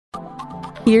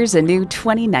Here's a new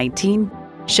 2019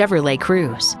 Chevrolet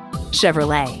Cruze.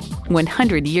 Chevrolet,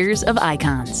 100 years of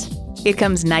icons. It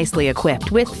comes nicely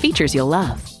equipped with features you'll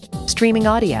love. Streaming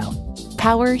audio,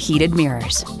 power heated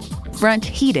mirrors, front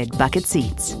heated bucket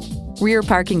seats, rear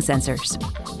parking sensors,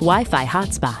 Wi-Fi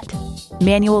hotspot,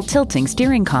 manual tilting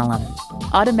steering column,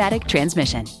 automatic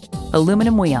transmission,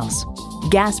 aluminum wheels,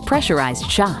 gas pressurized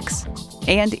shocks,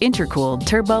 and intercooled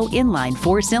turbo inline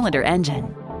 4-cylinder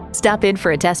engine. Stop in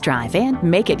for a test drive and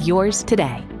make it yours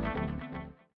today.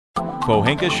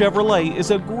 Pohanka Chevrolet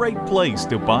is a great place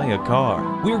to buy a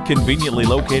car. We're conveniently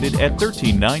located at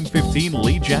 13915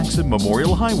 Lee Jackson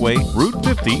Memorial Highway, Route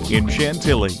 50 in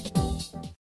Chantilly.